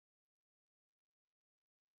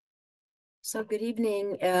So good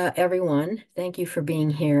evening, everyone. Thank you for being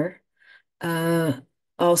here. Uh,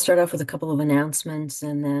 I'll start off with a couple of announcements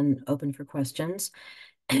and then open for questions.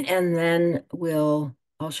 And then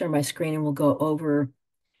I'll share my screen and we'll do a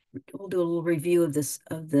little review of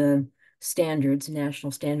the standards,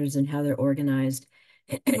 national standards and how they're organized.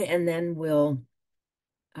 And then we'll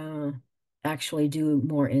uh, actually do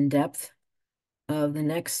more in depth of the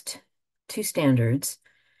next two standards.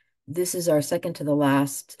 This is our second to the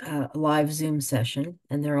last live Zoom session,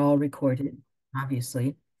 and they're all recorded,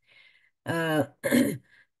 obviously. Uh,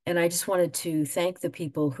 and I just wanted to thank the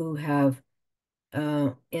people who have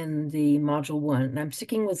in the module one, and I'm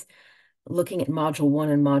sticking with looking at module one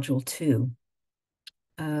and module two,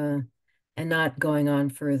 uh, and not going on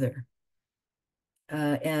further.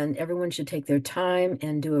 And everyone should take their time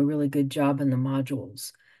and do a really good job in the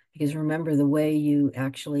modules. Because remember, the way you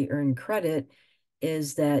actually earn credit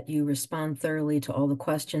is that you respond thoroughly to all the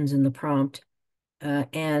questions in the prompt,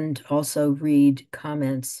 and also read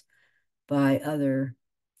comments by other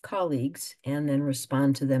colleagues and then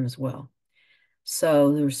respond to them as well.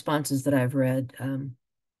 So the responses that I've read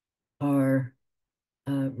are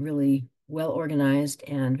really well organized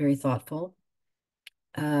and very thoughtful.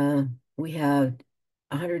 Uh, we have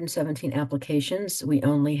 117 applications. We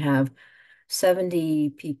only have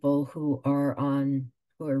 70 people who are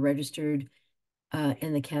registered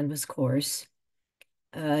in the Canvas course.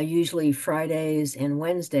 Usually Fridays and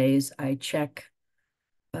Wednesdays, I check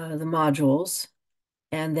the modules.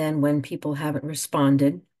 And then when people haven't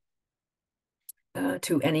responded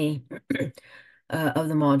to any of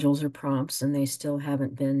the modules or prompts and they still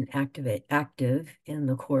haven't been active in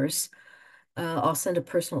the course, I'll send a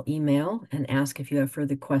personal email and ask if you have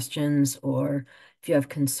further questions or if you have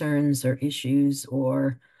concerns or issues,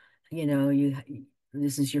 or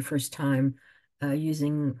this is your first time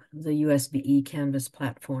using the USB-E Canvas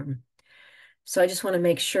platform. So I just want to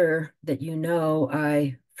make sure that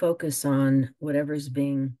I focus on whatever's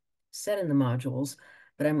being said in the modules,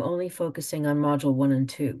 but I'm only focusing on module one and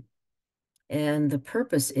two. And the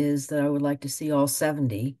purpose is that I would like to see all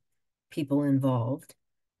 70 people involved.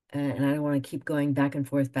 And I don't want to keep going back and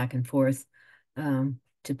forth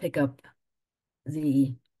to pick up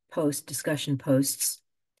the discussion posts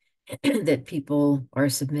that people are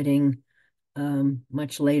submitting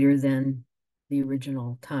much later than the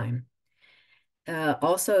original time.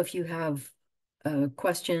 Also, if you have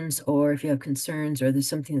questions or if you have concerns or there's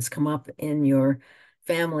something that's come up in your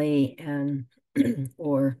family and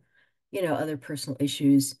or other personal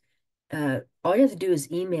issues, all you have to do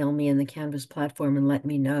is email me in the Canvas platform and let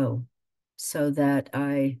me know so that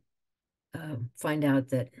I find out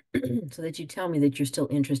that so that you tell me that you're still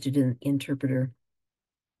interested in interpreter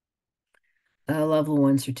level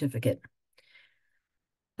one certificate.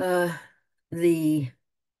 Uh, the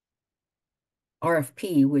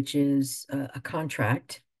RFP, which is a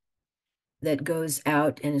contract that goes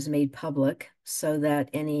out and is made public so that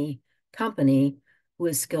any company who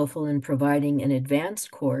is skillful in providing an advanced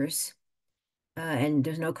course, and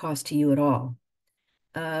there's no cost to you at all,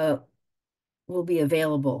 uh, will be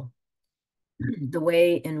available. The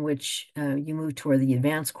way in which you move toward the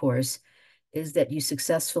advanced course is that you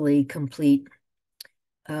successfully complete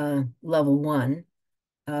level one,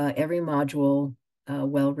 every module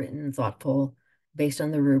well written, thoughtful, based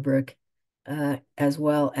on the rubric, as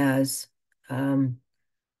well as um,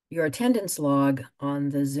 your attendance log on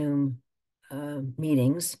the Zoom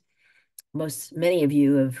meetings. Many of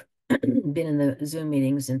you have been in the Zoom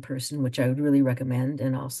meetings in person, which I would really recommend,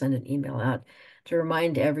 and I'll send an email out to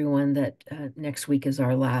remind everyone that next week is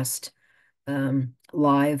our last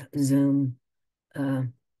live Zoom uh,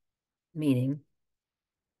 meeting.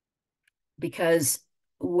 Because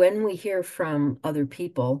when we hear from other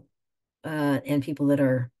people and people that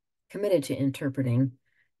are committed to interpreting,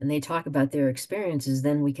 and they talk about their experiences,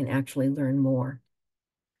 then we can actually learn more.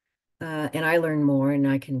 And I learn more, and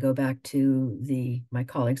I can go back to my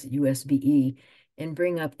colleagues at USB-E and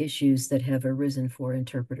bring up issues that have arisen for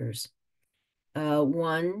interpreters.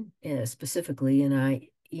 One specifically, and I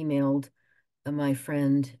emailed my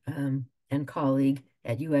friend and colleague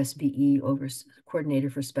at USB-E, coordinator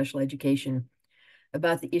for special education,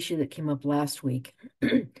 about the issue that came up last week.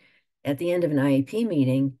 At the end of an IEP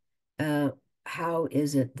meeting, how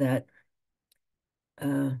is it that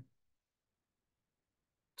uh,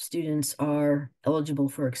 students are eligible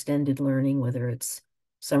for extended learning, whether it's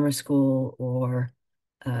summer school or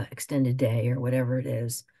extended day or whatever it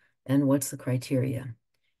is, and what's the criteria?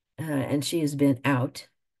 And she has been out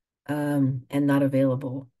and not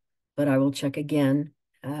available, but I will check again.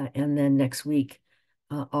 And then next week,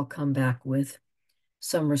 I'll come back with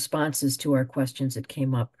some responses to our questions that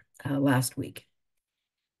came up last week.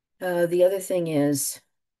 The other thing is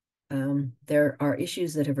there are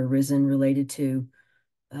issues that have arisen related to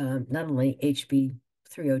not only HB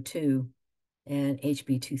 302 and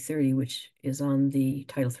HB 230, which is on the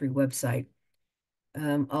Title III website.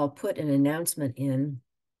 I'll put an announcement in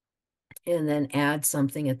and then add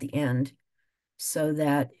something at the end so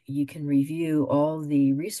that you can review all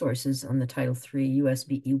the resources on the Title III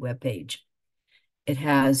USBE webpage. It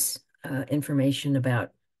has information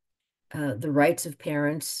about the rights of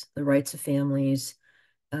parents, the rights of families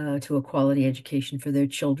to a quality education for their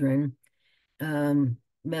children,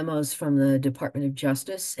 memos from the Department of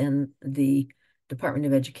Justice and the Department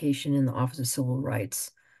of Education and the Office of Civil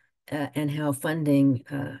Rights, and how funding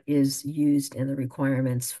is used and the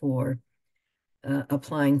requirements for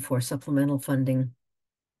applying for supplemental funding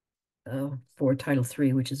for Title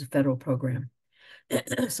III, which is a federal program.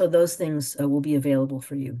 So those things will be available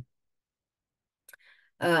for you.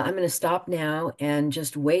 I'm going to stop now and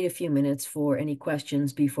just wait a few minutes for any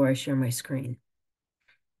questions before I share my screen.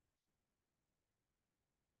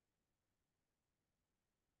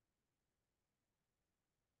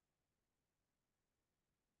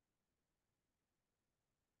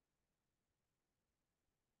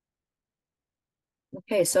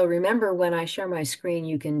 Okay, so remember when I share my screen,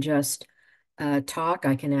 you can just talk.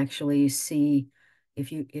 I can actually see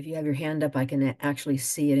if you have your hand up, I can actually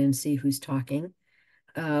see it and see who's talking.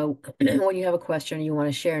 When you have a question, you want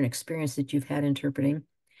to share an experience that you've had interpreting,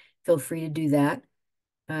 feel free to do that.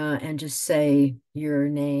 And just say your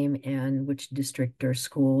name and which district or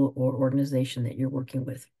school or organization that you're working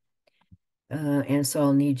with. And so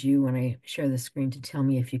I'll need you when I share the screen to tell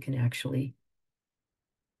me if you can actually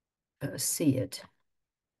see it.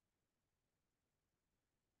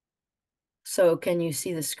 So can you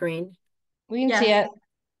see the screen? We can see it.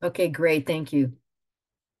 Okay, great. Thank you.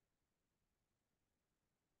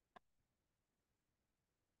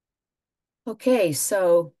 Okay,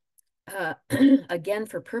 so again,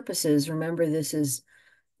 for purposes, remember this is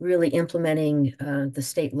really implementing the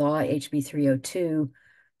state law, HB 302,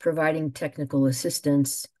 providing technical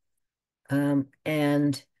assistance,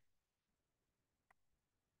 and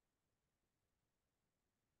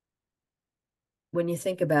when you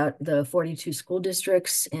think about the 42 school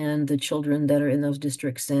districts and the children that are in those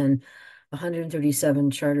districts and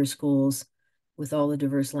 137 charter schools with all the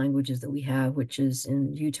diverse languages that we have, which is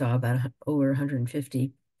in Utah about over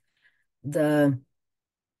 150, the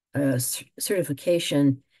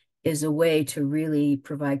certification is a way to really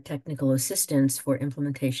provide technical assistance for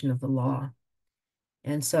implementation of the law.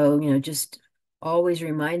 And so, just always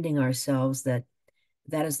reminding ourselves that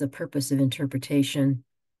that is the purpose of interpretation,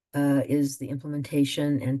 is the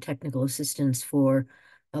implementation and technical assistance for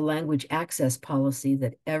a language access policy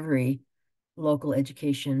that every local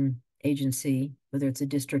education agency, whether it's a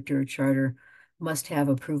district or a charter, must have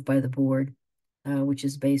approved by the board, which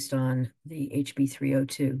is based on the HB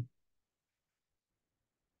 302.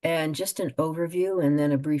 And just an overview and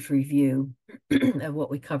then a brief review of what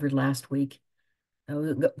we covered last week.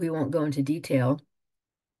 We won't go into detail,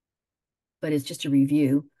 but it's just a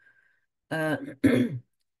review.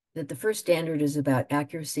 That the first standard is about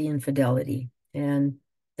accuracy and fidelity. And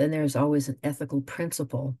then there's always an ethical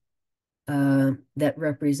principle that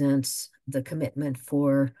represents the commitment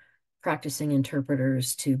for practicing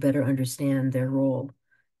interpreters to better understand their role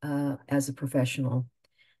as a professional.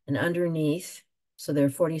 And underneath, so there are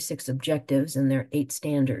 46 objectives and there are 8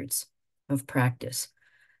 standards of practice,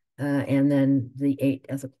 and then the 8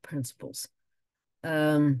 ethical principles.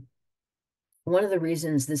 One of the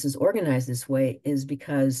reasons this is organized this way is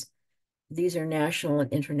because these are national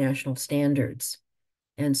and international standards.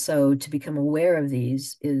 And so to become aware of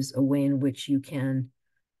these is a way in which you can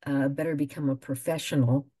better become a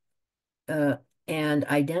professional and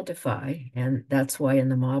identify. And that's why in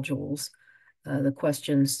the modules, the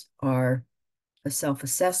questions are a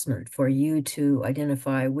self-assessment for you to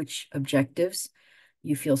identify which objectives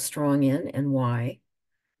you feel strong in and why,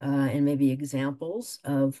 and maybe examples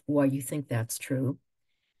of why you think that's true.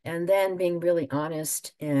 And then being really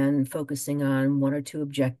honest and focusing on 1 or 2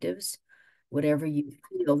 objectives, whatever you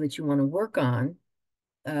feel that you want to work on,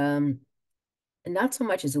 and not so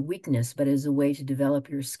much as a weakness, but as a way to develop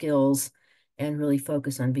your skills and really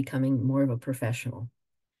focus on becoming more of a professional.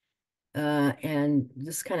 And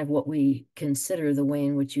this is kind of what we consider the way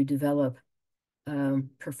in which you develop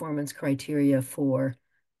performance criteria for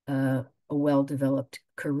a well-developed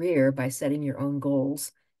career by setting your own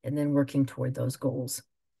goals and then working toward those goals.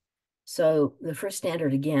 So the first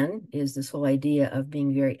standard, again, is this whole idea of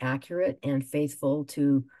being very accurate and faithful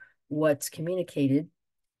to what's communicated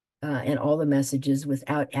and all the messages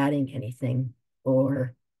without adding anything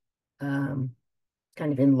or kind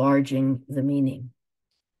of enlarging the meaning.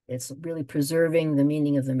 It's really preserving the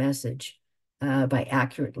meaning of the message by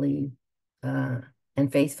accurately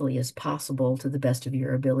and faithfully as possible to the best of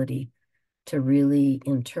your ability to really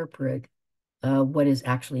interpret what is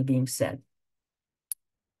actually being said.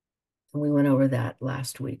 And we went over that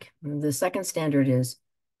last week. And the second standard is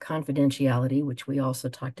confidentiality, which we also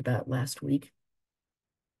talked about last week.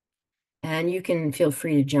 And you can feel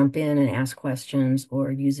free to jump in and ask questions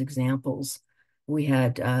or use examples. We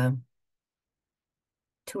had 2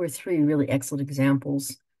 or 3 really excellent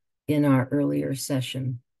examples in our earlier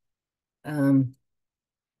session. And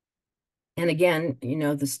again,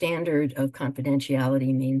 the standard of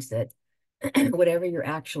confidentiality means that whatever you're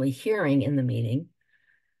actually hearing in the meeting,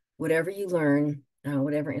 whatever you learn,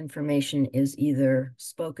 whatever information is either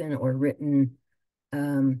spoken or written,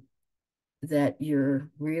 that you're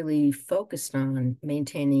really focused on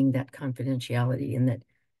maintaining that confidentiality, and that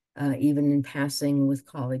even in passing with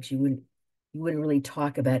colleagues, you wouldn't really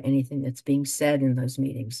talk about anything that's being said in those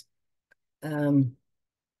meetings.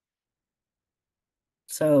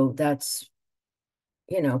 So that's,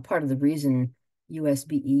 part of the reason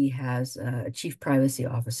USBE has a chief privacy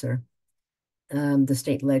officer. The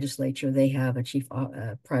state legislature, they have a chief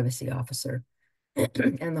privacy officer.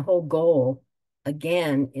 And the whole goal,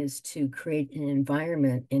 again, is to create an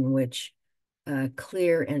environment in which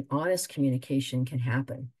clear and honest communication can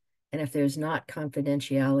happen. And if there's not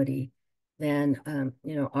confidentiality, then,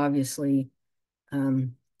 obviously,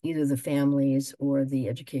 either the families or the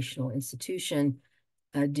educational institution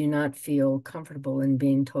do not feel comfortable in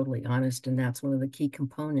being totally honest. And that's one of the key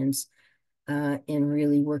components in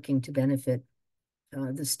really working to benefit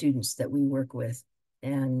the students that we work with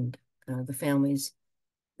and the families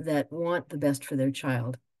that want the best for their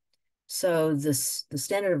child. So the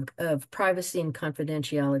standard of privacy and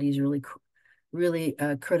confidentiality is really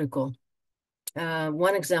critical.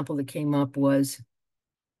 One example that came up was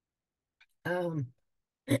it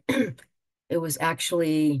was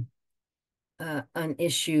actually an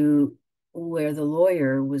issue where the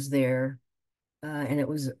lawyer was there, and it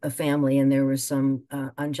was a family, and there was some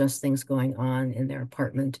unjust things going on in their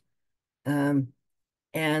apartment. And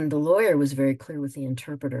the lawyer was very clear with the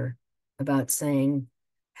interpreter about saying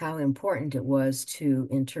how important it was to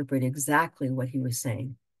interpret exactly what he was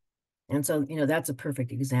saying. And so, that's a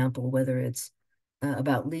perfect example, whether it's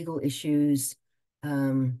about legal issues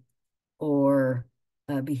or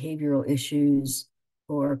behavioral issues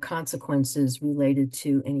or consequences related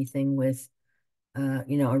to anything with, a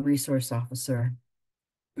resource officer.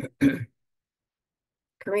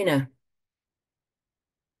 Karina.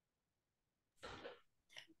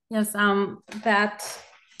 Yes, that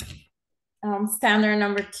standard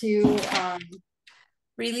number 2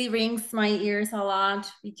 really rings my ears a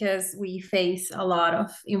lot, because we face a lot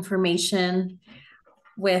of information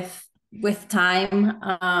with time,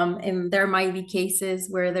 and there might be cases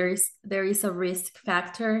where there is a risk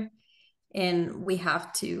factor, and we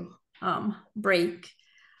have to break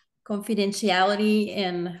confidentiality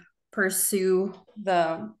and pursue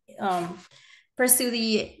the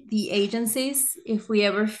agencies if we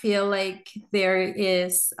ever feel like there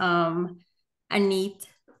is a need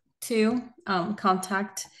to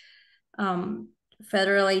contact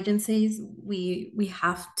federal agencies. We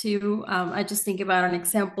have to. I just think about an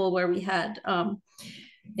example where we had an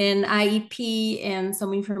IEP and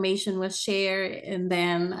some information was shared, and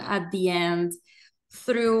then at the end,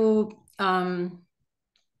 through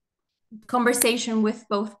conversation with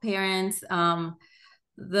both parents,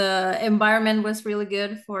 the environment was really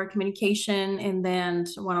good for communication, and then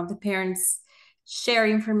one of the parents share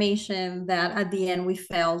information that at the end we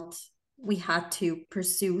felt we had to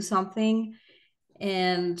pursue something.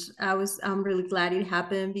 And I'm really glad it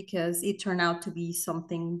happened, because it turned out to be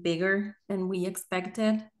something bigger than we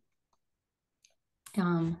expected.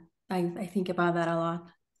 I think about that a lot.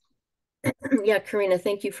 Yeah, Karina,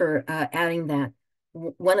 thank you for adding that.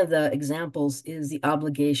 One of the examples is the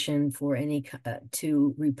obligation for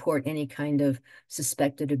to report any kind of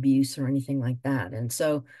suspected abuse or anything like that. And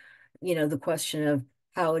so, the question of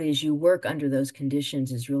how it is you work under those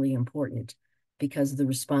conditions is really important, because of the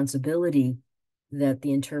responsibility that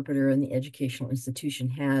the interpreter and the educational institution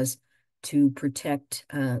has to protect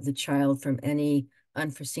the child from any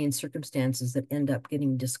unforeseen circumstances that end up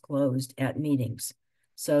getting disclosed at meetings.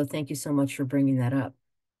 So thank you so much for bringing that up.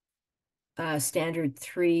 Standard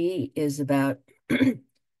 3 is about,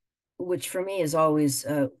 which for me is always,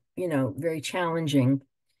 very challenging.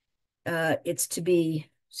 It's to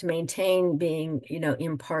maintain being,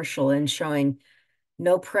 impartial and showing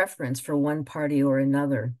no preference for one party or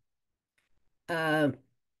another.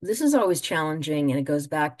 this is always challenging, and it goes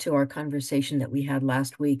back to our conversation that we had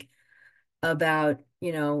last week about,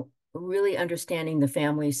 really understanding the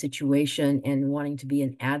family situation and wanting to be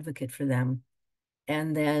an advocate for them,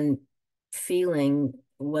 and then feeling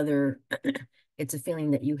whether it's a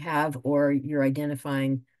feeling that you have or you're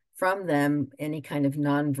identifying from them any kind of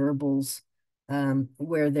nonverbals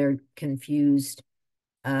where they're confused.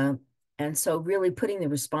 Uh, and so really putting the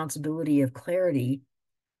responsibility of clarity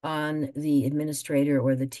on the administrator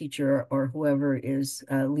or the teacher or whoever is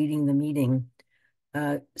leading the meeting,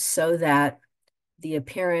 so that the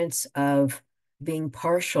appearance of being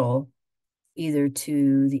partial either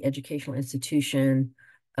to the educational institution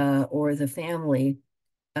or the family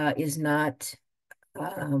is not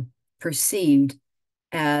uh, perceived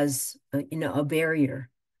as a barrier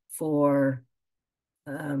for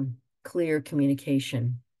clear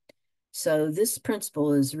communication. So this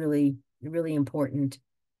principle is really, really important,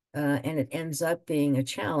 and it ends up being a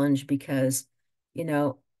challenge because, you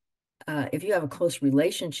know, if you have a close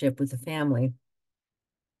relationship with the family,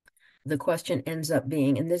 the question ends up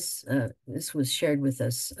being, and this was shared with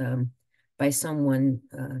us by someone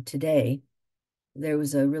today. There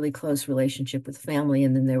was a really close relationship with family,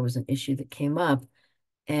 and then there was an issue that came up,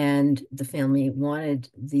 and the family wanted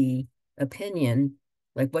the opinion,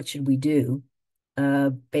 like what should we do,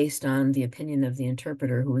 based on the opinion of the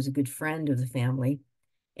interpreter, who was a good friend of the family.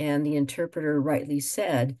 And the interpreter rightly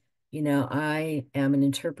said, I am an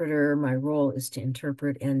interpreter. My role is to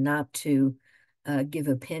interpret and not to give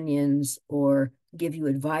opinions or give you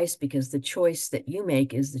advice, because the choice that you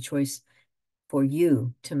make is the choice for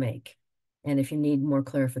you to make. And if you need more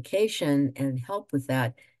clarification and help with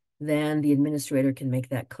that, then the administrator can make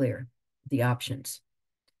that clear, the options.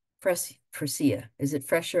 Fresia. Is it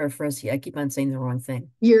Fresha or Fresia? I keep on saying the wrong thing.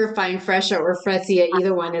 You're fine, Fresha or Fresia,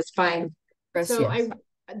 either one is fine. So Fresia.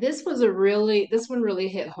 I this one really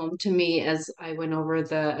hit home to me as I went over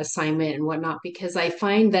the assignment and whatnot, because I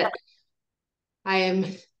find that I am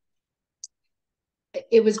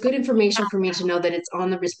it was good information for me to know that it's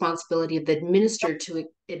on the responsibility of the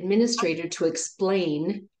administrator to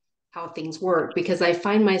explain how things work, because I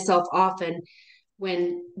find myself often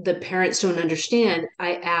when the parents don't understand,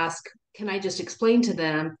 I ask, can I just explain to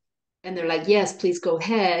them? And they're like, yes, please go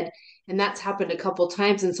ahead. And that's happened a couple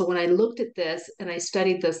times. And so when I looked at this and I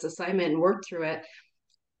studied this assignment and worked through it,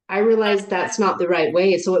 I realized that's not the right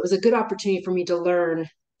way. So it was a good opportunity for me to learn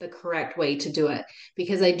the correct way to do it,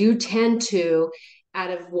 because I do tend to, out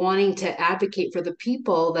of wanting to advocate for the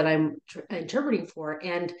people that I'm interpreting for,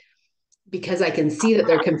 and because I can see that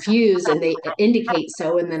they're confused and they indicate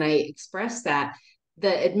so, and then I express that,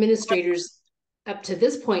 the administrators up to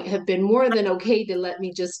this point have been more than okay to let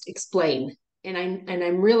me just explain. And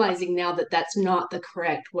I'm realizing now that that's not the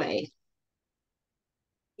correct way.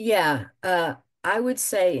 Yeah, I would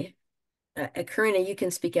say, Karina, you can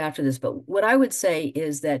speak after this, but what I would say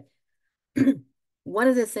is that one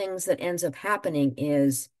of the things that ends up happening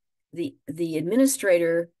is the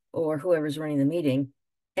administrator or whoever's running the meeting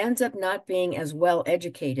ends up not being as well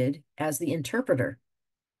educated as the interpreter.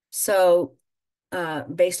 So,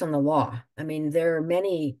 based on the law, I mean, there are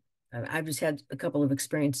many. I've just had a couple of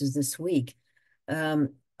experiences this week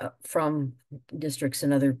from districts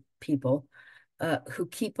and other people who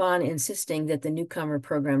keep on insisting that the newcomer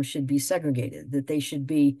program should be segregated, that they should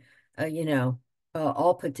be,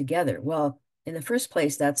 all put together. Well, in the first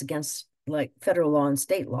place, that's against like federal law and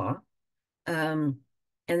state law. Um,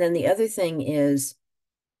 and then the other thing is,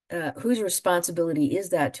 whose responsibility is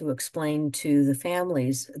that to explain to the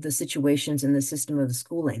families the situations in the system of the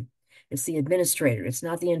schooling? It's the administrator, it's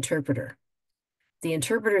not the interpreter. The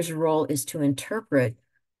interpreter's role is to interpret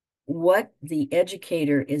what the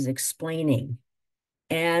educator is explaining.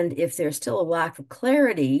 And if there's still a lack of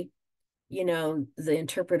clarity, the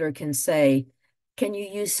interpreter can say, can you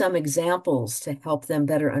use some examples to help them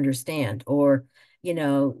better understand? Or,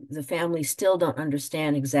 the family still don't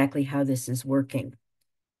understand exactly how this is working.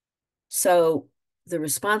 So the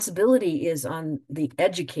responsibility is on the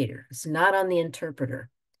educator. It's not on the interpreter.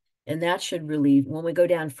 And that should really, when we go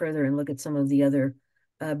down further and look at some of the other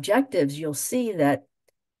objectives, you'll see that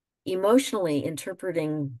emotionally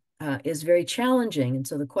interpreting is very challenging. And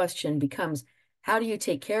so the question becomes, how do you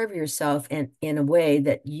take care of yourself and in a way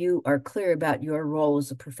that you are clear about your role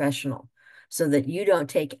as a professional, so that you don't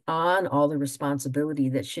take on all the responsibility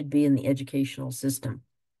that should be in the educational system?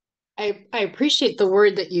 I appreciate the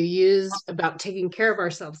word that you used about taking care of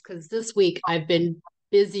ourselves, because this week I've been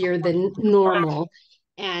busier than normal,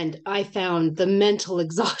 and I found the mental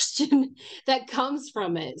exhaustion that comes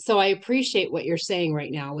from it. So I appreciate what you're saying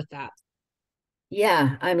right now with that.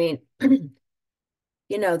 Yeah, I mean,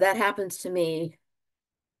 that happens to me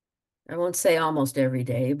I won't say almost every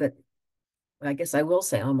day, but I guess I will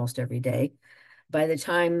say almost every day. By the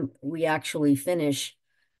time we actually finish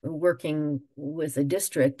working with a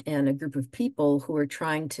district and a group of people who are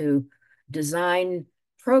trying to design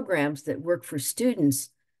programs that work for students,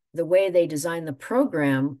 the way they design the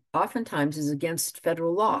program oftentimes is against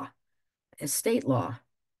federal law, state law,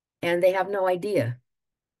 and they have no idea.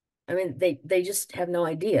 I mean, they just have no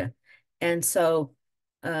idea. And so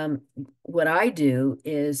um, what I do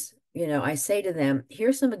is, I say to them,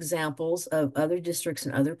 here's some examples of other districts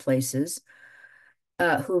and other places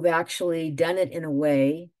who've actually done it in a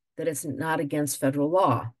way that it's not against federal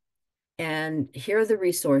law. And here are the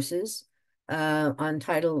resources on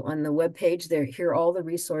the webpage. Here are all the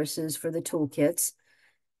resources for the toolkits.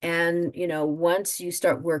 And, once you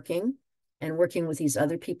start working and working with these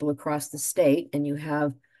other people across the state and you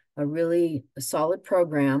have a really solid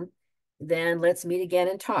program, then let's meet again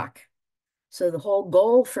and talk. So the whole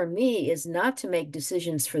goal for me is not to make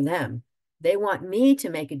decisions for them. They want me to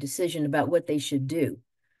make a decision about what they should do.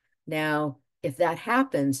 Now, if that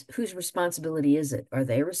happens, whose responsibility is it? Are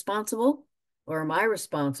they responsible or am I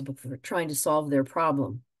responsible for trying to solve their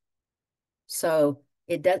problem? So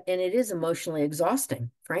it does, and it is emotionally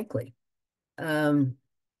exhausting, frankly. Um,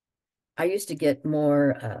 I used to get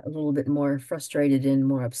a little bit more frustrated and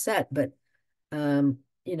more upset, but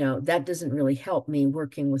that doesn't really help me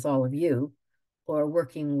working with all of you or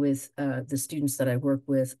working with the students that I work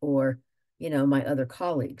with or, my other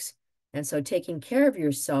colleagues. And so taking care of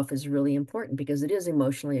yourself is really important because it is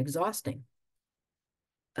emotionally exhausting.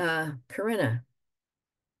 Corinna.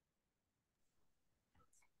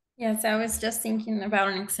 Yes, I was just thinking about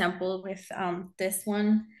an example with this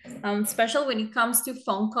one, especially when it comes to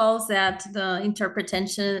phone calls that the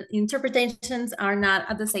interpretations are not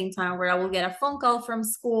at the same time, where I will get a phone call from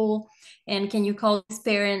school and can you call this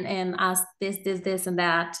parent and ask this, and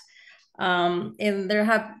that. And there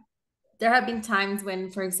have been times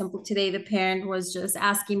when, for example, today the parent was just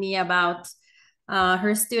asking me about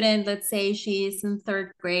her student. Let's say she's in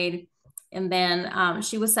third grade, and then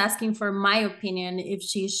she was asking for my opinion if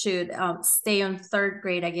she should stay on third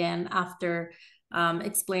grade again after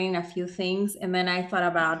explaining a few things. And then I thought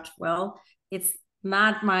about, well, it's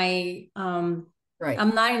not my Right.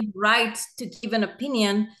 I'm not in right to give an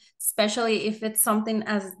opinion, especially if it's something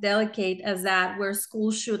as delicate as that, where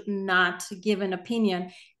schools should not give an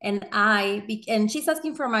opinion. And she's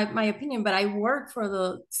asking for my opinion, but I work for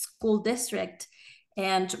the school district,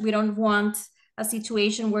 and we don't want a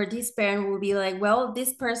situation where this parent will be like, well,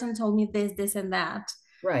 this person told me this and that.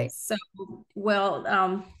 Right. So,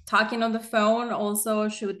 well, talking on the phone also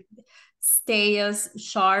should stay as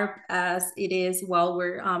sharp as it is while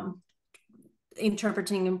we're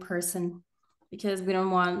interpreting in person, because we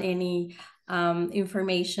don't want any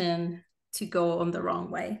information to go on the wrong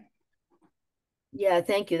way. Yeah,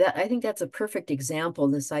 thank you. I think that's a perfect example,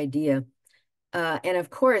 this idea. And of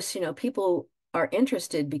course, people are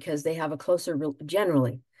interested because they have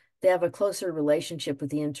generally, they have a closer relationship with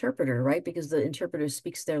the interpreter, right? Because the interpreter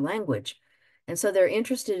speaks their language. And so they're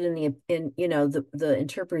interested the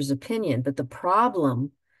interpreter's opinion. But the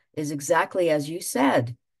problem is exactly as you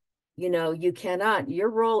said, your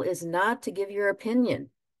role is not to give your opinion.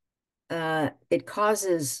 It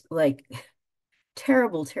causes like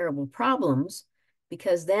terrible, terrible problems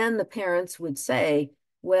because then the parents would say,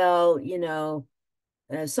 well, so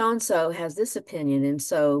and so has this opinion. And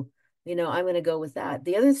so, I'm going to go with that.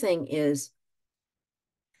 The other thing is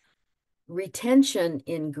retention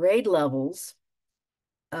in grade levels.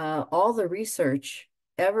 All the research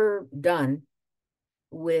ever done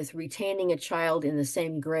with retaining a child in the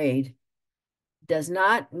same grade does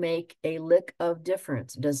not make a lick of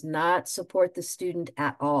difference, does not support the student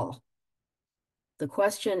at all. The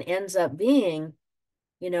question ends up being,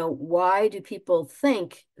 why do people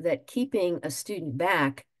think that keeping a student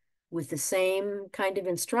back with the same kind of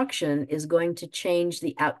instruction is going to change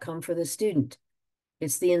the outcome for the student?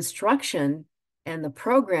 It's the instruction and the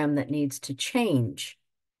program that needs to change.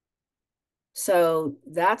 So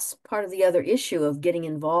that's part of the other issue of getting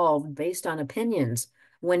involved based on opinions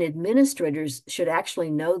when administrators should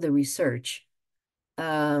actually know the research.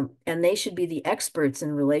 And they should be the experts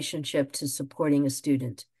in relationship to supporting a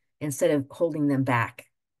student instead of holding them back.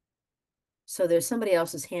 So there's somebody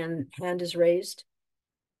else's hand is raised.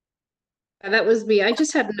 That was me. I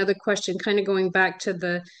just had another question, kind of going back to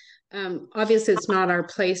the, obviously it's not our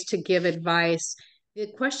place to give advice. The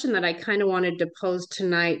question that I kind of wanted to pose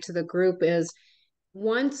tonight to the group is,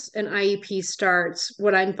 once an IEP starts,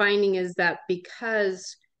 what I'm finding is that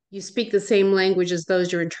because you speak the same language as those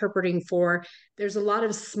you're interpreting for, there's a lot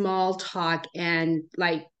of small talk and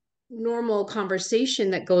like normal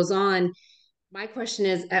conversation that goes on. My question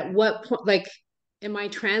is, at what point, like, am I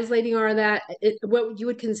translating all of that? What you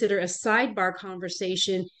would consider a sidebar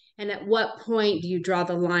conversation, and at what point do you draw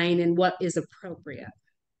the line and what is appropriate?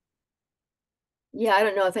 Yeah, I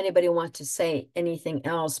don't know if anybody wants to say anything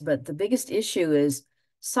else, but the biggest issue is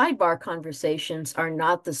sidebar conversations are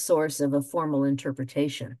not the source of a formal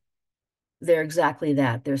interpretation. They're exactly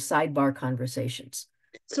that. They're sidebar conversations.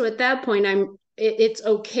 So at that point, it's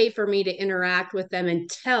okay for me to interact with them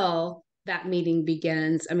until that meeting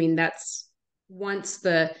begins. I mean, that's once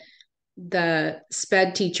the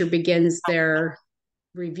sped teacher begins their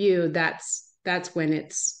review, that's when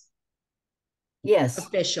it's Yes.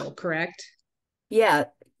 official, correct? Yeah,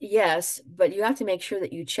 yes, but you have to make sure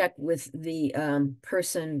that you check with the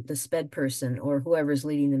person, the sped person, or whoever's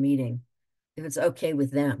leading the meeting, if it's okay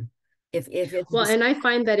with them. If it's Well, just, and I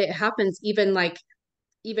find that it happens even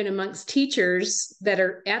amongst teachers that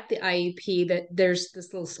are at the IEP, that there's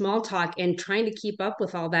this little small talk and trying to keep up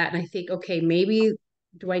with all that. And I think, okay, maybe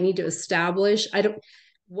do I need to establish? I don't,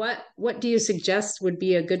 what do you suggest would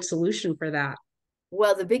be a good solution for that?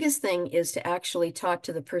 well, the biggest thing is to actually talk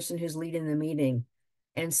to the person who's leading the meeting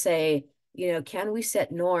and say, can we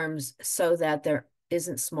set norms so that there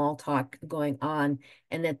isn't small talk going on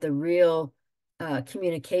and that the real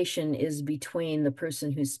communication is between the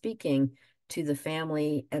person who's speaking to the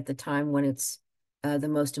family at the time when it's the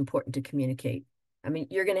most important to communicate. I mean,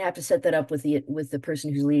 you're going to have to set that up with the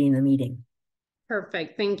person who's leading the meeting.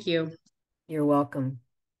 Perfect. Thank you. You're welcome.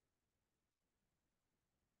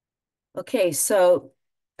 Okay, so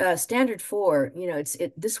standard 4,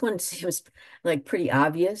 this one seems like pretty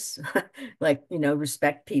obvious, like,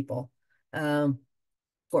 respect people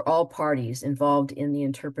for all parties involved in the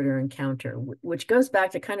interpreter encounter, which goes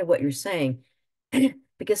back to kind of what you're saying,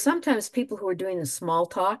 because sometimes people who are doing the small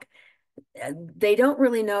talk, they don't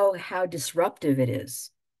really know how disruptive it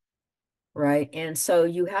is, right? And so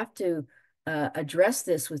you have to address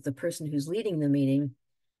this with the person who's leading the meeting,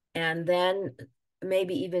 and then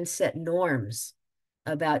maybe even set norms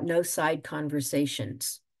about no side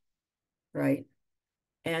conversations, right?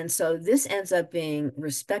 And so this ends up being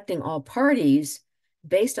respecting all parties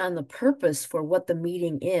based on the purpose for what the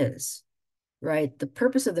meeting is, right? The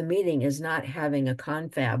purpose of the meeting is not having a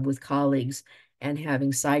confab with colleagues and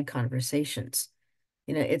having side conversations.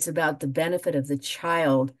 It's about the benefit of the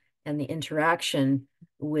child and the interaction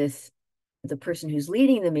with the person who's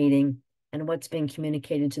leading the meeting and what's being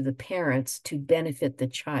communicated to the parents to benefit the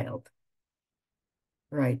child.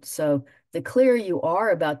 Right. So the clearer you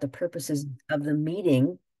are about the purposes of the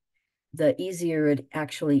meeting, the easier it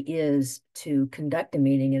actually is to conduct a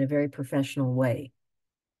meeting in a very professional way.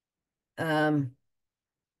 Again,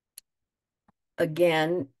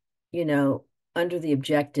 under the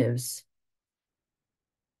objectives,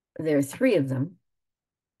 there are 3 of them.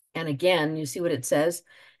 And again, you see what it says?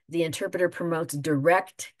 The interpreter promotes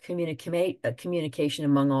direct communication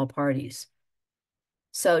among all parties.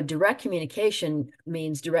 So direct communication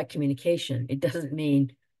means direct communication. It doesn't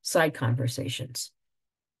mean side conversations.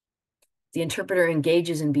 The interpreter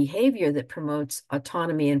engages in behavior that promotes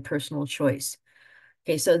autonomy and personal choice.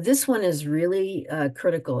 Okay, so this one is really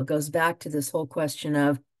critical. It goes back to this whole question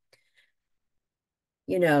of,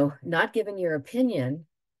 not giving your opinion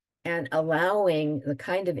and allowing the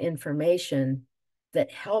kind of information that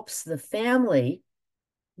helps the family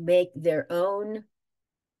make their own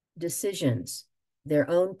decisions, their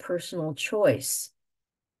own personal choice,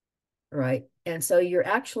 right? And so you're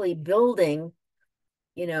actually building,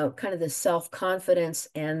 kind of the self-confidence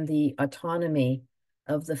and the autonomy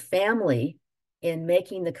of the family in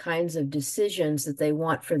making the kinds of decisions that they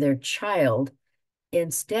want for their child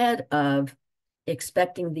instead of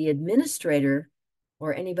expecting the administrator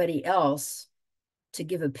or anybody else to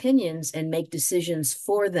give opinions and make decisions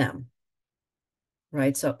for them,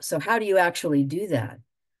 right? So how do you actually do that?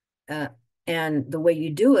 And the way you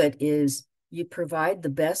do it is you provide the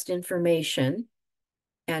best information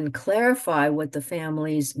and clarify what the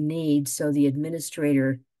families need so the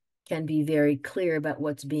administrator can be very clear about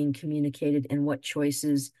what's being communicated and what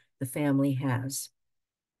choices the family has.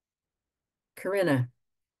 Corinna.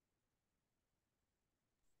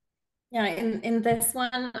 Yeah, in this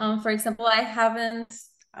one, for example, I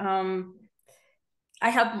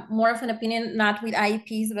have more of an opinion, not with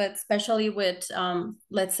IEPs, but especially with,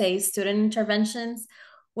 let's say, student interventions,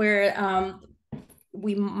 where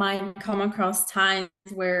we might come across times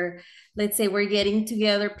where, let's say, we're getting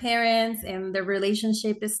together parents and the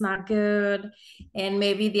relationship is not good, and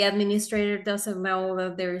maybe the administrator doesn't know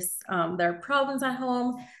that there are problems at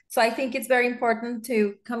home. So I think it's very important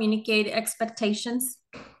to communicate expectations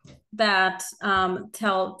that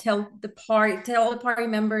tell all the party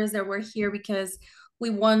members that we're here because we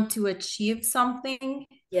want to achieve something.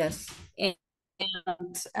 Yes. And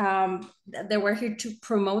that we're here to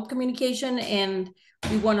promote communication, and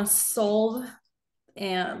we want to solve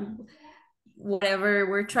whatever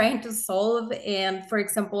we're trying to solve. And for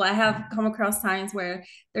example, I have come across times where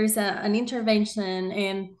there's an intervention,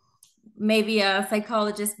 and maybe a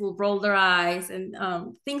psychologist will roll their eyes and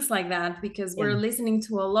things like that, because we're listening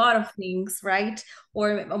to a lot of things, right?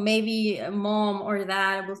 Or maybe a mom or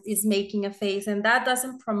dad is making a face, and that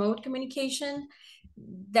doesn't promote communication.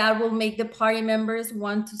 That will make the party members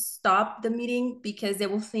want to stop the meeting because they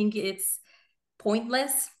will think it's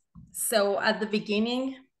pointless. So at the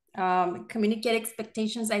beginning, communicate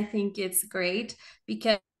expectations. I think it's great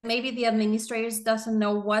because maybe the administrators doesn't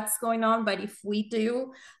know what's going on, but if we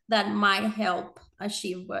do, that might help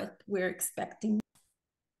achieve what we're expecting.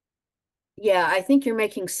 Yeah, I think you're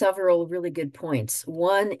making several really good points.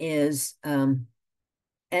 One is, and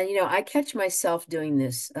I catch myself doing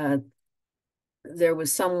this. There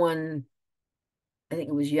was someone, I think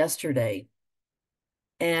it was yesterday,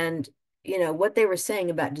 and what they were saying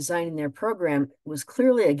about designing their program was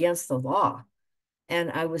clearly against the law.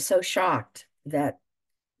 And I was so shocked that,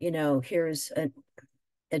 here's an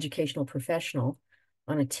educational professional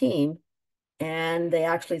on a team, and they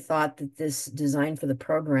actually thought that this design for the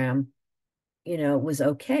program, was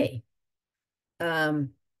okay. And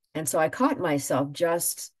so I caught myself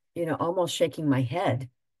just, almost shaking my head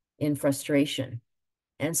in frustration.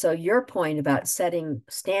 And so your point about setting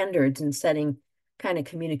standards and setting kind of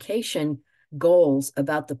communication goals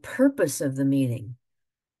about the purpose of the meeting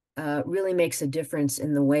really makes a difference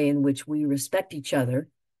in the way in which we respect each other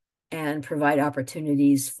and provide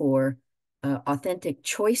opportunities for authentic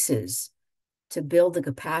choices to build the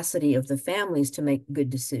capacity of the families to make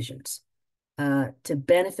good decisions, to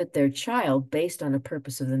benefit their child based on the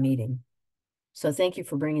purpose of the meeting. So thank you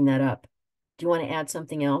for bringing that up. Do you want to add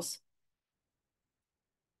something else?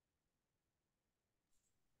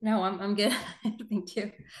 No, I'm good. Thank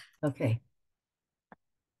you. Okay.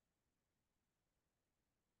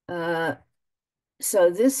 So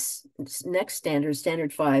this next standard,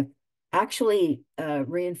 standard 5, actually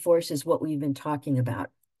reinforces what we've been talking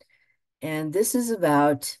about. And this is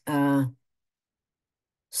about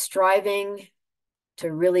striving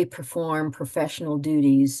to really perform professional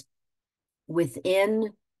duties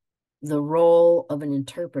within the role of an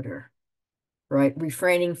interpreter, right?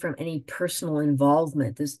 Refraining from any personal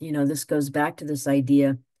involvement. This goes back to this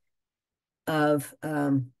idea of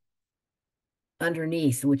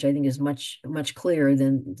underneath, which I think is much, much clearer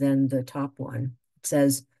than the top one. It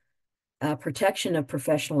says, protection of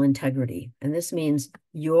professional integrity. And this means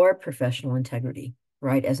your professional integrity,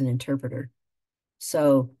 right, as an interpreter.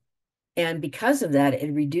 So, and because of that,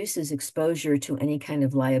 it reduces exposure to any kind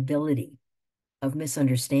of liability of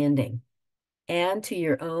misunderstanding and to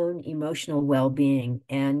your own emotional well-being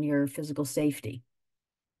and your physical safety.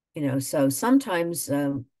 So sometimes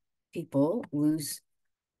people lose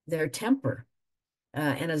their temper.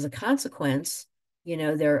 And as a consequence,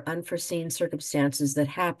 there are unforeseen circumstances that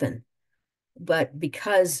happen. But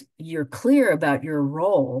because you're clear about your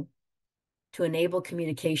role to enable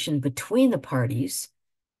communication between the parties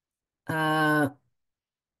who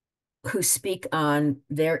speak on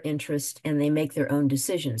their interest and they make their own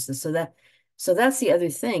decisions. So that's the other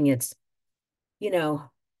thing. It's,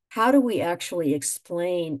 how do we actually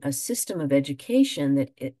explain a system of education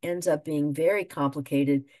that it ends up being very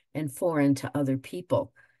complicated and foreign to other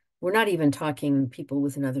people? We're not even talking people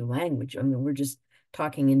with another language. I mean, we're just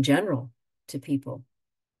talking in general to people.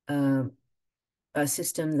 A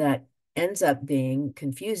system that ends up being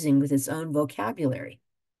confusing with its own vocabulary.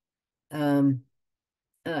 I'll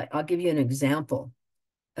give you an example.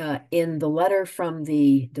 In the letter from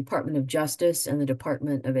the Department of Justice and the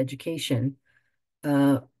Department of Education,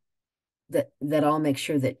 that I'll make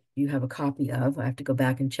sure that you have a copy of. I have to go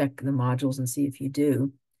back and check the modules and see if you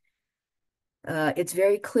do. It's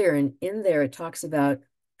very clear, and in there it talks about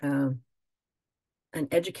an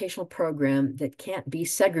educational program that can't be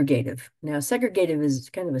segregative. Now, segregative is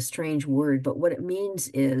kind of a strange word, but what it means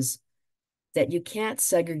is that you can't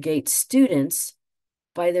segregate students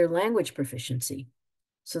by their language proficiency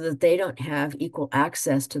so that they don't have equal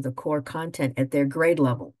access to the core content at their grade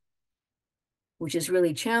level, which is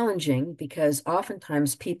really challenging because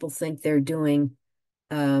oftentimes people think they're doing,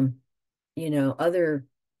 that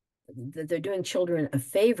they're doing children a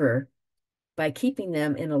favor by keeping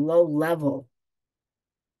them in a low level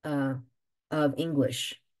of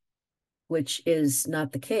English, which is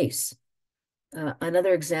not the case.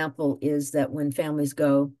 Another example is that when families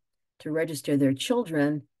go to register their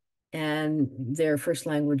children, and their first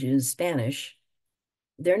language is Spanish,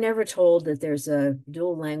 they're never told that there's a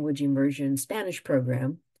dual language immersion Spanish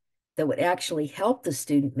program that would actually help the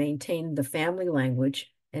student maintain the family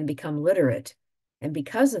language and become literate. And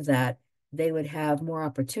because of that, they would have more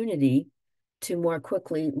opportunity to more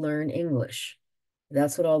quickly learn English.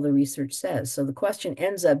 That's what all the research says. So the question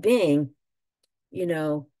ends up being, you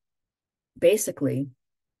know, basically,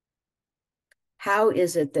 how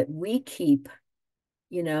is it that we keep,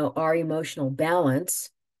 our emotional balance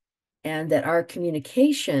and that our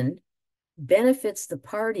communication benefits the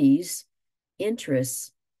parties'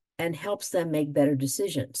 interests and helps them make better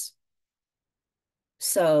decisions?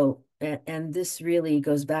 So, and this really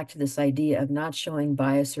goes back to this idea of not showing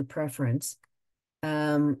bias or preference,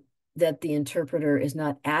 that the interpreter is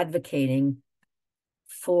not advocating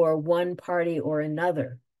for one party or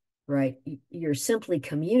another, right? You're simply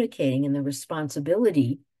communicating, and the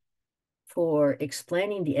responsibility for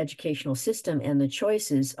explaining the educational system and the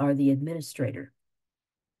choices are the administrator.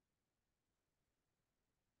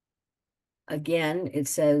 Again, it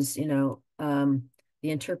says, the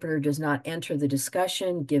interpreter does not enter the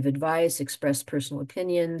discussion, give advice, express personal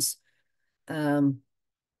opinions,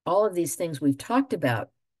 all of these things we've talked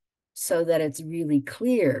about, so that it's really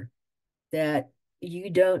clear that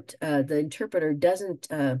the interpreter doesn't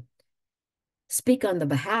speak on the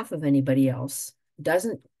behalf of anybody else,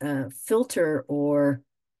 doesn't filter or,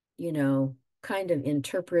 kind of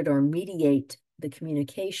interpret or mediate the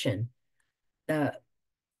communication, that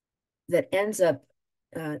ends up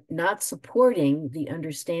not supporting the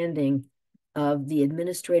understanding of the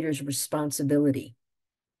administrator's responsibility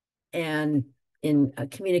and in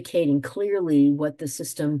communicating clearly what the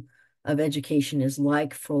system of education is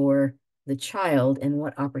like for the child and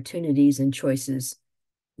what opportunities and choices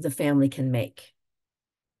the family can make.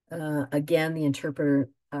 Again, the interpreter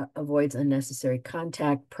avoids unnecessary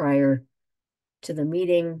contact prior to the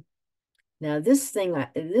meeting. Now, this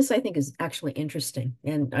I think is actually interesting,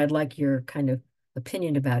 and I'd like your kind of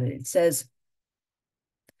opinion about it. It says,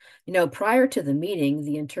 prior to the meeting,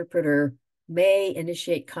 the interpreter may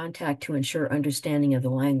initiate contact to ensure understanding of the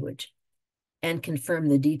language and confirm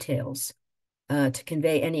the details, to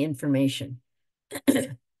convey any information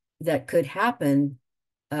that could happen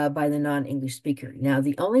by the non-English speaker. Now,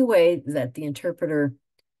 the only way that the interpreter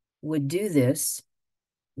would do this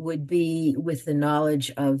would be with the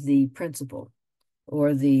knowledge of the principal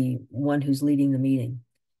or the one who's leading the meeting.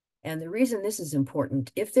 And the reason this is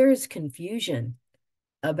important, if there is confusion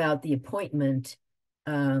about the appointment,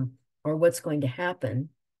 or what's going to happen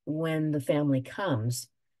when the family comes,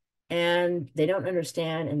 and they don't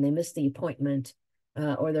understand and they miss the appointment,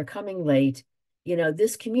 or they're coming late,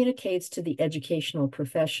 this communicates to the educational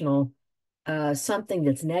professional something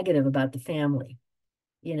that's negative about the family,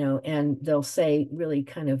 and they'll say really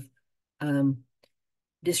kind of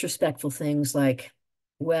disrespectful things like,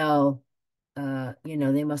 well,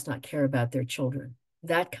 they must not care about their children,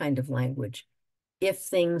 that kind of language. If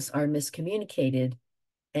things are miscommunicated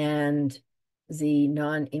and the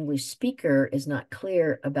non-English speaker is not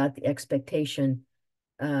clear about the expectation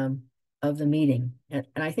of the meeting. And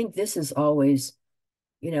I think this is always,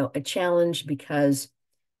 a challenge, because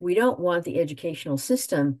we don't want the educational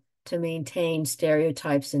system to maintain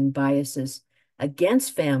stereotypes and biases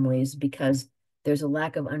against families because there's a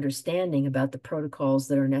lack of understanding about the protocols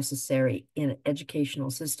that are necessary in an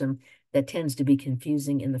educational system that tends to be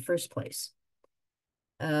confusing in the first place.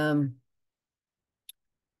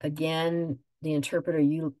 Again, the interpreter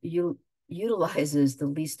utilizes the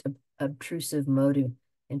least obtrusive mode of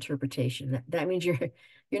interpretation. That means you're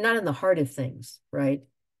not in the heart of things, right?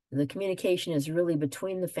 The communication is really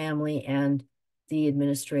between the family and the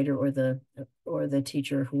administrator or the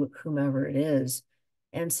teacher, whomever it is.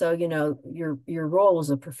 And so, your role as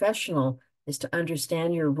a professional is to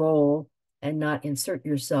understand your role and not insert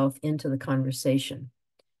yourself into the conversation.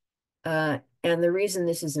 And the reason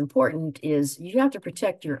this is important is you have to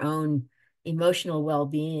protect your own emotional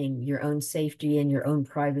well-being, your own safety, and your own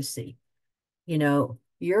privacy.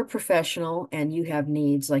 You're a professional and you have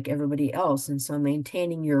needs like everybody else. And so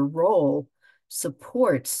maintaining your role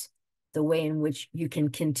supports the way in which you can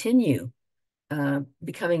continue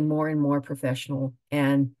becoming more and more professional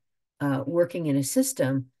and working in a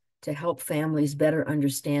system to help families better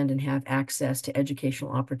understand and have access to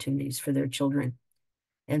educational opportunities for their children.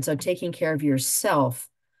 And so taking care of yourself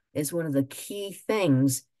is one of the key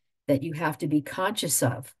things that you have to be conscious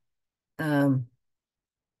of. And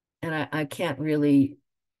I can't really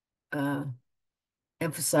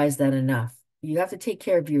emphasize that enough. You have to take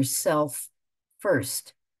care of yourself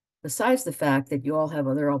first, besides the fact that you all have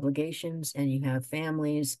other obligations and you have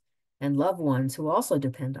families and loved ones who also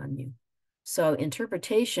depend on you. So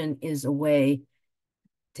interpretation is a way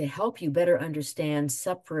to help you better understand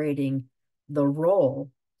separating the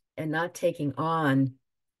role and not taking on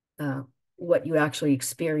what you actually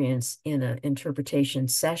experience in an interpretation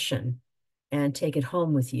session and take it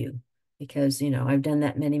home with you. Because, I've done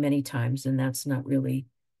that many, many times, and that's not really,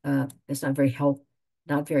 it's not very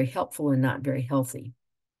helpful and not very healthy.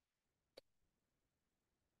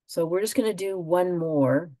 So we're just going to do one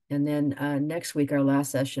more, and then next week, our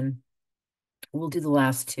last session, we'll do the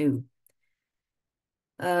last two.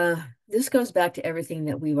 This goes back to everything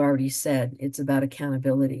that we've already said. It's about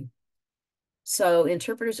accountability. So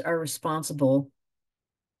interpreters are responsible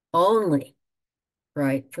only,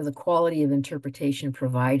 right, for the quality of interpretation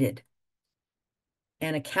provided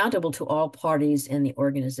and accountable to all parties in the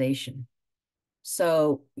organization.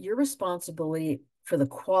 So your responsibility for the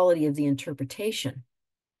quality of the interpretation.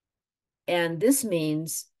 And this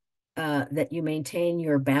means that you maintain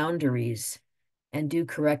your boundaries and do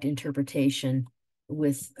correct interpretation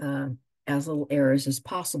with as little errors as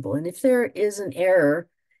possible. And if there is an error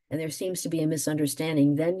and there seems to be a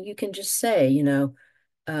misunderstanding, then you can just say,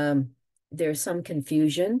 there's some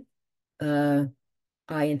confusion. I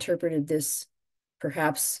interpreted this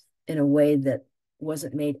perhaps in a way that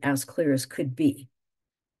wasn't made as clear as could be.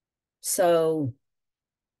 So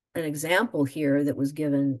an example here that was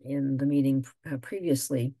given in the meeting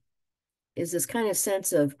previously is this kind of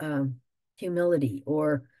sense of humility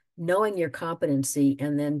or knowing your competency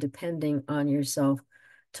and then depending on yourself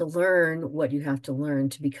to learn what you have to learn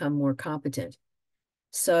to become more competent.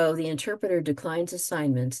 So the interpreter declines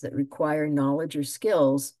assignments that require knowledge or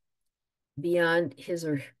skills beyond his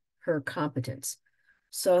or her competence.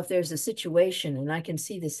 So if there's a situation, and I can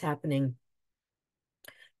see this happening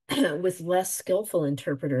with less skillful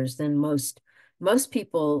interpreters than most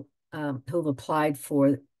people who've applied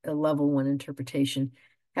for a level 1 interpretation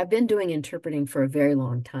have been doing interpreting for a very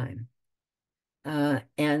long time.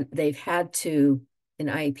 And they've had to, in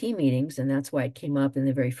IEP meetings, and that's why it came up in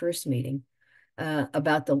the very first meeting,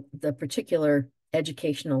 about the particular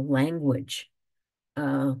educational language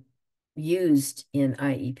used in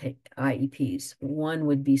IEPs. One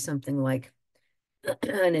would be something like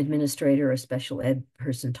an administrator or a special ed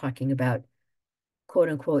person talking about, quote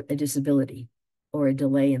unquote, a disability or a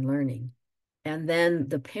delay in learning. And then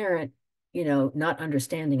the parent, not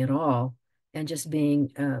understanding at all and just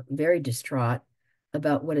being very distraught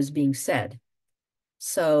about what is being said.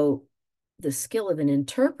 So the skill of an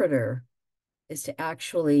interpreter is to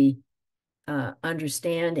actually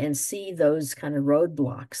understand and see those kind of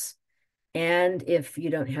roadblocks. And if you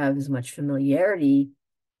don't have as much familiarity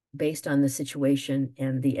based on the situation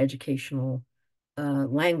and the educational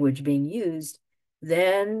language being used,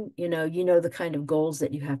 then you know the kind of goals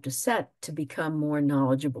that you have to set to become more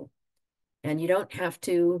knowledgeable. And you don't have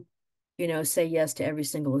to, say yes to every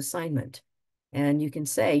single assignment. And you can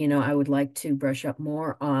say, I would like to brush up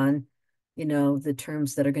more on, the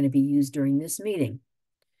terms that are going to be used during this meeting.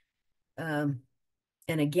 And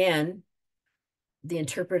again, the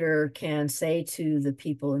interpreter can say to the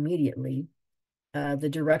people immediately the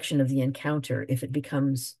direction of the encounter if it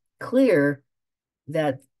becomes clear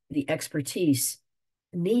that the expertise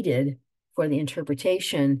needed for the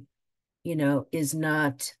interpretation, is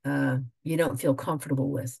not, you don't feel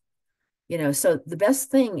comfortable with. So the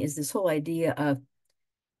best thing is this whole idea of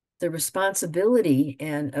the responsibility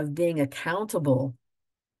and of being accountable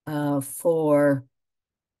for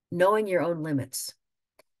knowing your own limits.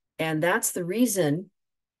 And that's the reason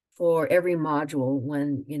for every module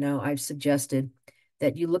when, I've suggested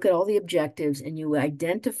that you look at all the objectives and you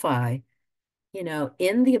identify,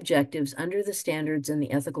 in the objectives under the standards and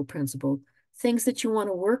the ethical principle, things that you want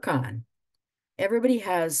to work on. Everybody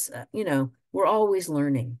has, we're always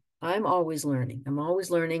learning. I'm always learning. I'm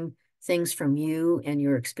always learning things from you and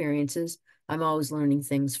your experiences. I'm always learning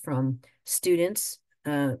things from students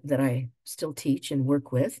that I still teach and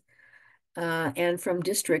work with, and from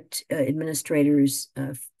district administrators,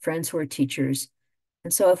 friends who are teachers.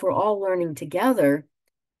 And so if we're all learning together,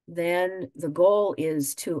 then the goal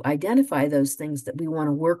is to identify those things that we want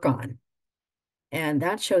to work on. And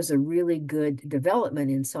that shows a really good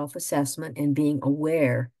development in self-assessment and being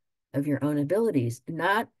aware of your own abilities,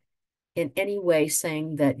 not in any way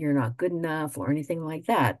saying that you're not good enough or anything like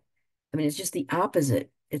that. I mean, it's just the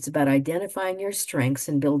opposite. It's about identifying your strengths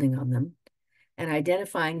and building on them and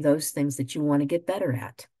identifying those things that you want to get better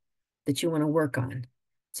at, that you want to work on.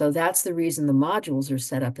 So that's the reason the modules are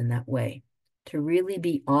set up in that way, to really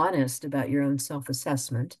be honest about your own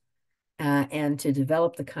self-assessment and to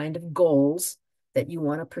develop the kind of goals that you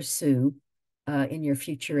want to pursue in your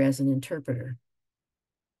future as an interpreter.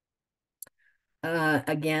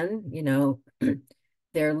 Again,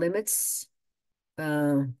 there are limits.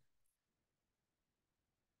 Let's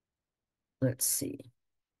see.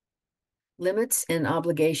 Limits and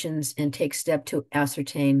obligations, and take step to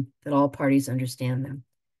ascertain that all parties understand them.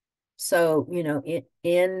 So,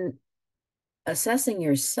 in assessing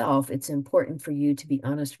yourself, it's important for you to be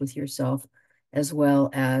honest with yourself as well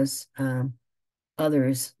as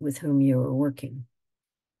others with whom you are working.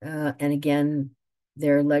 And again,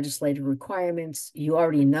 there are legislative requirements. You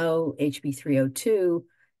already know HB 302,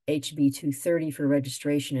 HB 230 for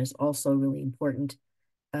registration is also really important.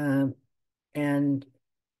 And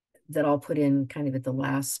that I'll put in kind of in the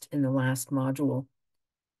last module.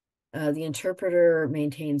 The interpreter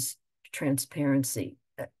maintains transparency.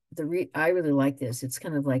 I really like this. It's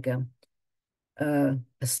kind of like a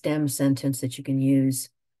STEM sentence that you can use.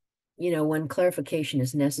 When clarification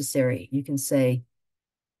is necessary, you can say,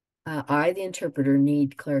 I, the interpreter,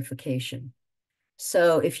 need clarification.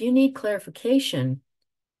 So if you need clarification,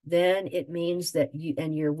 then it means that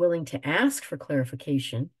you're willing to ask for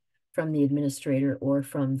clarification from the administrator or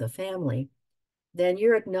from the family, then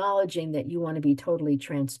you're acknowledging that you want to be totally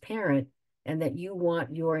transparent and that you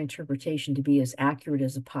want your interpretation to be as accurate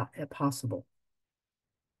as possible,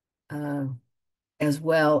 as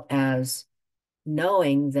well as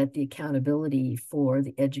knowing that the accountability for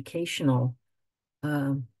the educational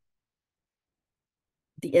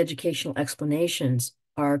explanations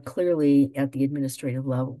are clearly at the administrative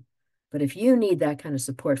level. But if you need that kind of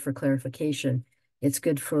support for clarification, it's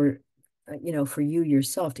good for you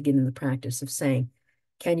yourself to get in the practice of saying,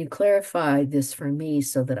 can you clarify this for me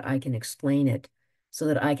so that I can explain it, so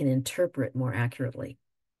that I can interpret more accurately?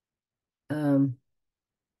 The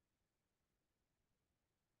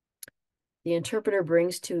interpreter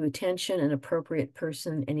brings to attention an appropriate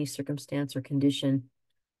person any circumstance or condition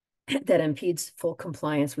that impedes full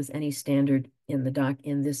compliance with any standard in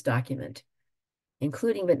this document,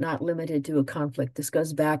 including but not limited to a conflict. This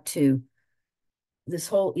goes back to this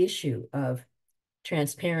whole issue of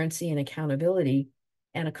transparency and accountability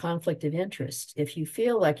and a conflict of interest. If you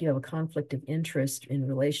feel like you have a conflict of interest in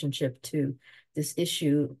relationship to this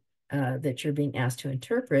issue that you're being asked to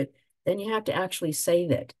interpret, then you have to actually say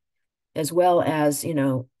that, as well as,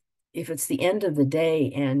 if it's the end of the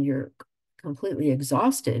day and you're completely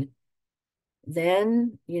exhausted,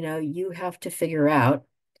 then, you have to figure out,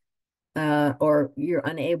 or you're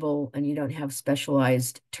unable and you don't have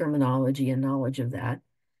specialized terminology and knowledge of that,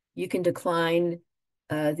 you can decline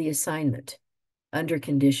the assignment under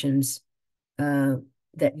conditions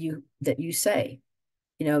that you say.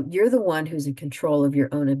 You're the one who's in control of your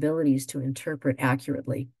own abilities to interpret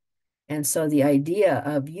accurately. And so the idea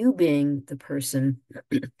of you being the person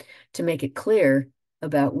to make it clear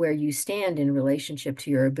about where you stand in relationship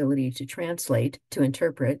to your ability to translate, to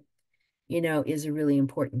interpret, is a really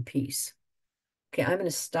important piece. Okay, I'm going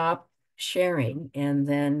to stop sharing, and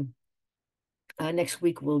then next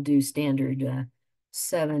week we'll do standard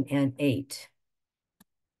 7 and 8.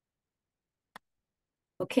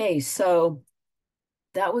 Okay, so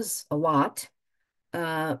that was a lot,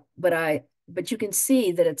 but you can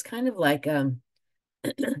see that it's kind of like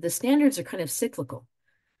the standards are kind of cyclical.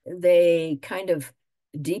 They kind of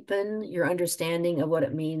deepen your understanding of what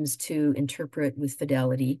it means to interpret with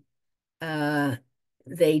fidelity.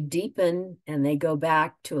 They deepen and they go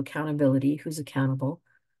back to accountability, who's accountable.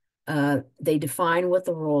 They define what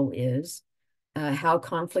the role is, how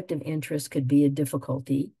conflict of interest could be a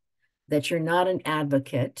difficulty, that you're not an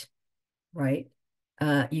advocate, right?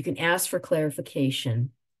 You can ask for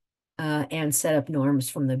clarification and set up norms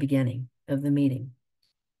from the beginning of the meeting.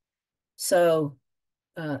 So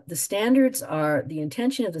the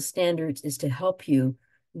intention of the standards is to help you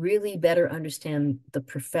really better understand the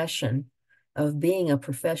profession of being a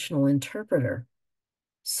professional interpreter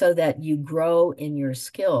so that you grow in your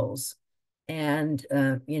skills. And,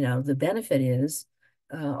 the benefit is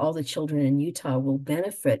all the children in Utah will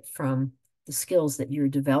benefit from the skills that you're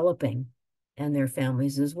developing and their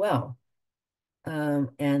families as well.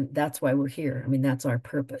 And that's why we're here. I mean, that's our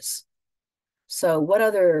purpose. So what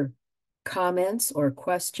other comments or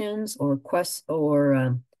questions or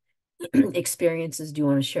experiences do you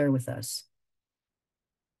want to share with us?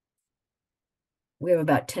 We have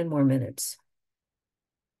about 10 more minutes.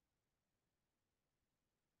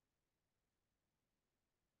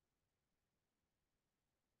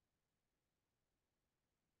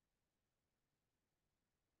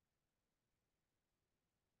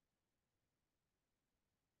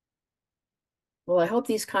 Well, I hope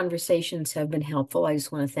these conversations have been helpful. I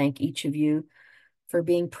just want to thank each of you for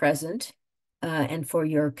being present and for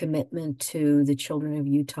your commitment to the children of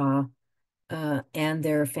Utah and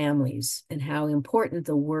their families, and how important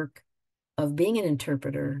the work of being an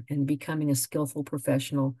interpreter and becoming a skillful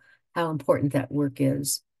professional, how important that work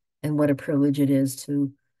is, and what a privilege it is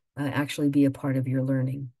to actually be a part of your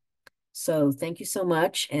learning. So thank you so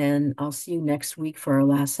much, and I'll see you next week for our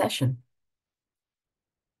last session.